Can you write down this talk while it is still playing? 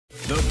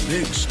The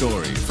big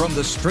story from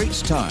the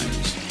Straits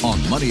Times on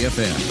Money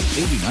FM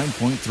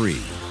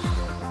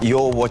 89.3.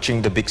 You're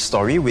watching The Big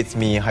Story with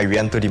me,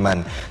 Hairianto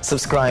Diman.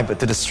 Subscribe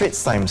to the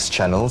Straits Times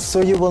channel so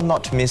you will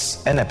not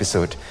miss an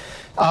episode.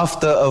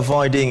 After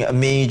avoiding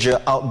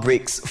major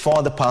outbreaks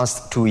for the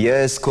past 2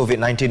 years,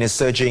 COVID-19 is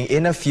surging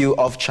in a few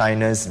of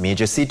China's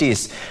major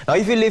cities. Now,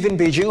 if you live in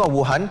Beijing or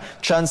Wuhan,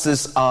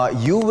 chances are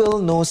you will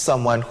know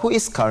someone who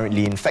is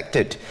currently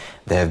infected.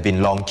 There have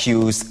been long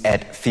queues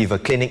at fever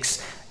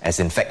clinics as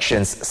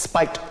infections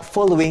spiked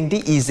following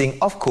the easing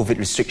of COVID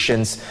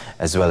restrictions,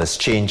 as well as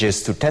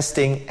changes to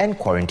testing and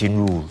quarantine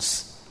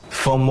rules.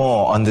 For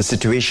more on the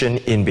situation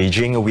in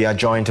Beijing, we are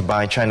joined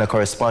by China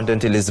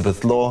correspondent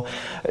Elizabeth Law.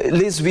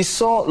 Liz, we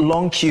saw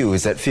long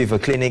queues at fever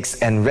clinics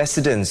and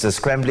residents are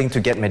scrambling to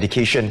get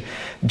medication.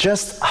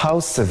 Just how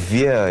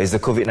severe is the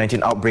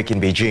COVID-19 outbreak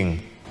in Beijing?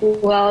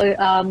 Well,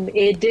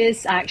 it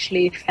is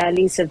actually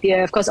fairly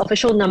severe. Of course,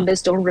 official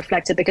numbers don't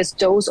reflect it because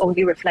those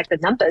only reflect the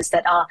numbers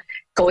that are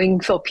going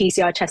for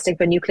PCR testing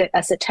for nucleic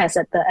acid tests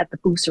at the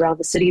booths around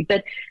the city.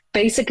 But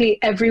basically,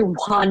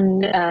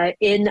 everyone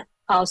in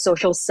our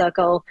social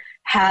circle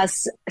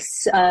has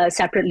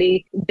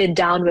separately been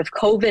down with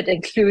COVID,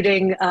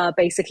 including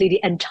basically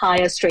the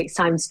entire Straits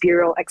Times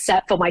Bureau,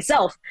 except for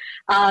myself.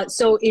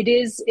 So it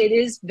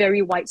is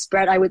very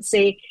widespread. I would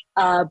say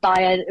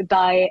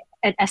by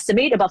an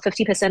estimate, about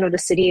 50% of the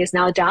city is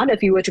now down.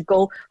 If you were to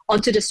go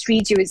onto the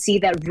streets, you would see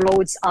that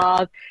roads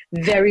are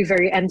very,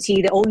 very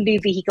empty. The only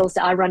vehicles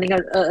that are running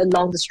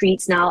along the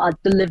streets now are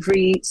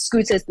delivery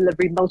scooters,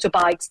 delivery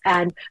motorbikes,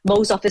 and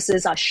most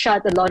offices are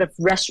shut. A lot of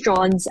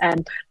restaurants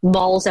and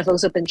malls have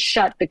also been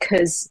shut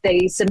because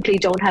they simply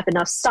don't have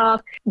enough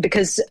staff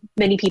because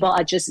many people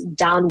are just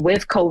down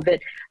with COVID.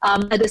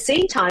 At the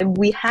same time,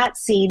 we had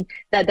seen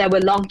that there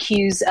were long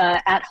queues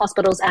at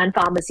hospitals and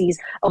pharmacies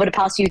over the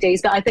past few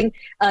days. But I think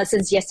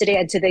since yesterday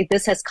and today,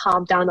 this has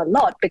calmed down a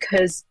lot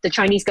because the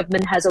Chinese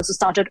government has also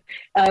started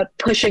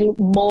pushing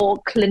more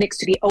clinics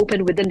to be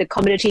open within the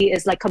community.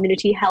 It's like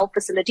community health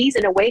facilities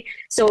in a way.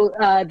 So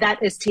that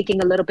is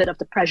taking a little bit of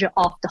the pressure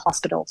off the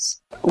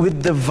hospitals.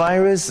 With the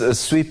virus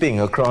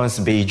sweeping across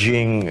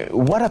Beijing,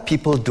 what are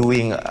people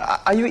doing?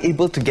 Are you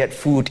able to get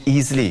food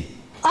easily?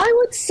 I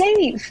would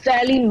say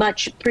fairly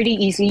much pretty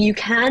easily. You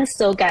can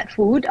still get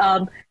food.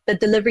 The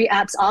delivery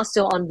apps are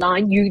still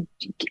online. You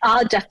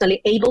are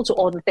definitely able to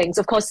order things.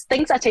 Of course,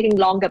 things are taking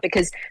longer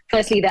because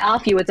firstly, there are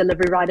fewer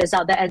delivery riders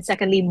out there. And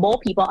secondly, more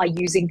people are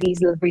using these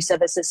delivery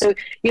services. So,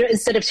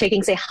 instead of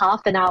taking, say,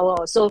 half an hour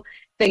or so,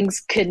 things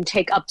can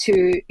take up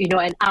to,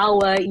 an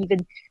hour,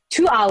 even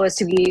 2 hours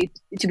to be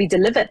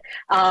delivered.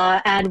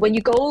 And when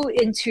you go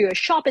into a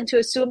shop, into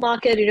a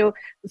supermarket,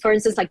 for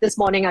instance, like this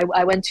morning,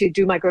 I went to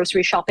do my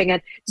grocery shopping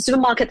and the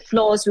supermarket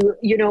floors,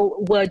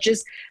 were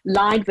just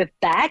lined with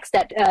bags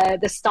that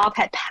the staff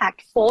had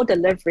packed for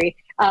delivery.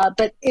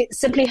 But it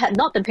simply had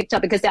not been picked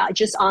up because there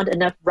just aren't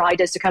enough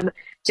riders to come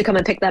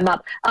and pick them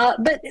up.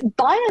 But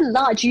by and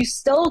large, you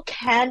still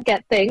can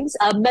get things.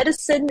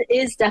 Medicine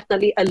is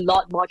definitely a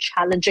lot more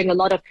challenging. A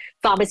lot of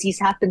pharmacies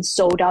have been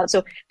sold out.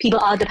 So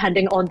people are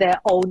depending on their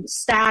own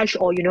stash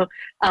or,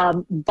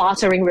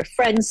 bartering with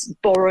friends,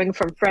 borrowing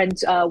from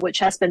friends, which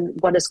has been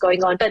what is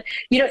going on. But,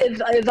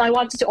 if I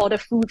wanted to order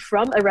food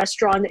from a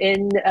restaurant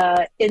in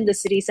the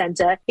city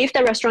center, if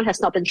the restaurant has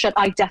not been shut,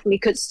 I definitely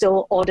could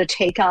still order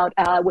takeout,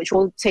 which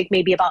will take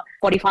maybe about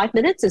 45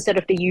 minutes instead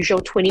of the usual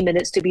 20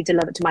 minutes to be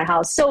delivered to my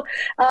house. So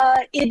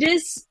it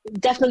is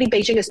definitely,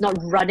 Beijing is not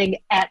running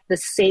at the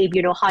same,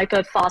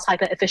 hyper fast,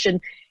 hyper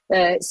efficient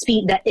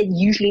speed that it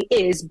usually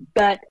is,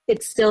 but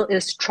it still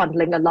is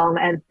trundling along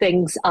and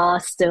things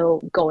are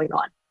still going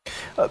on.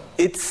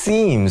 It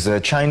seems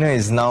China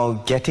is now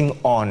getting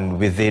on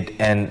with it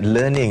and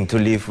learning to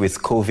live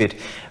with COVID.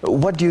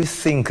 What do you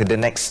think the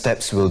next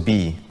steps will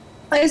be?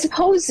 I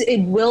suppose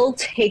it will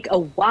take a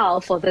while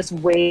for this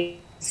wave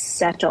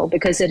settle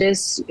because it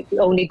is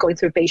only going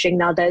through Beijing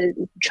now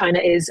that China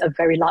is a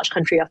very large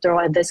country after all,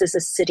 and this is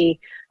a city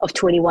of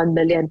 21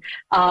 million.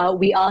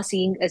 We are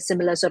seeing a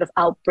similar sort of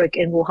outbreak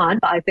in Wuhan,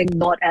 but I think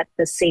not at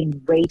the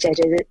same rate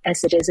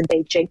as it is in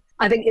Beijing.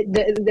 I think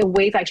the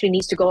wave actually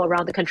needs to go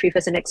around the country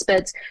first, and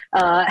experts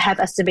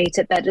have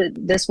estimated that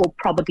this will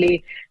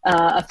probably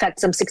affect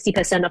some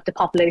 60% of the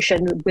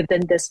population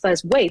within this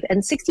first wave.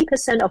 And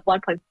 60% of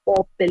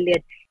 1.4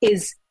 billion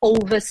is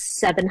over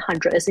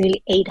 700, it's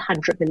nearly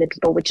 800 million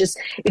people, which is,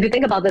 if you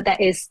think about it,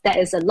 that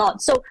is a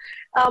lot. So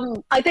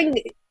I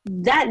think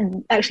that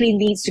actually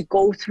needs to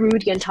go through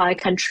the entire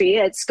country.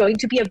 It's going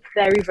to be a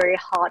very, very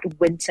hard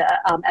winter,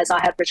 as I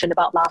had written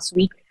about last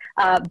week.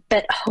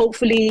 But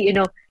hopefully,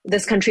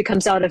 this country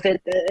comes out of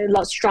it a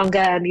lot stronger.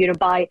 And,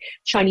 by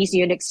Chinese New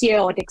Year next year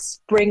or next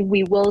spring,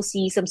 we will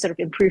see some sort of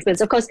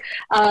improvements. Of course,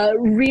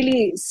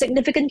 really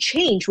significant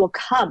change will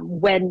come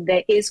when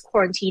there is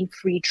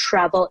quarantine-free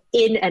travel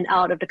in and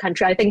out of the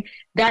country. I think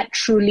that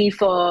truly,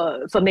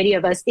 for many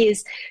of us,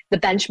 is the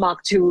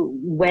benchmark to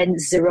when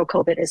zero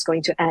COVID is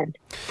going to end.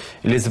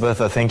 Elizabeth,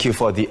 thank you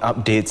for the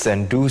updates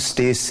and do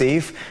stay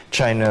safe.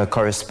 China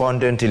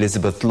correspondent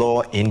Elizabeth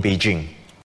Law in Beijing.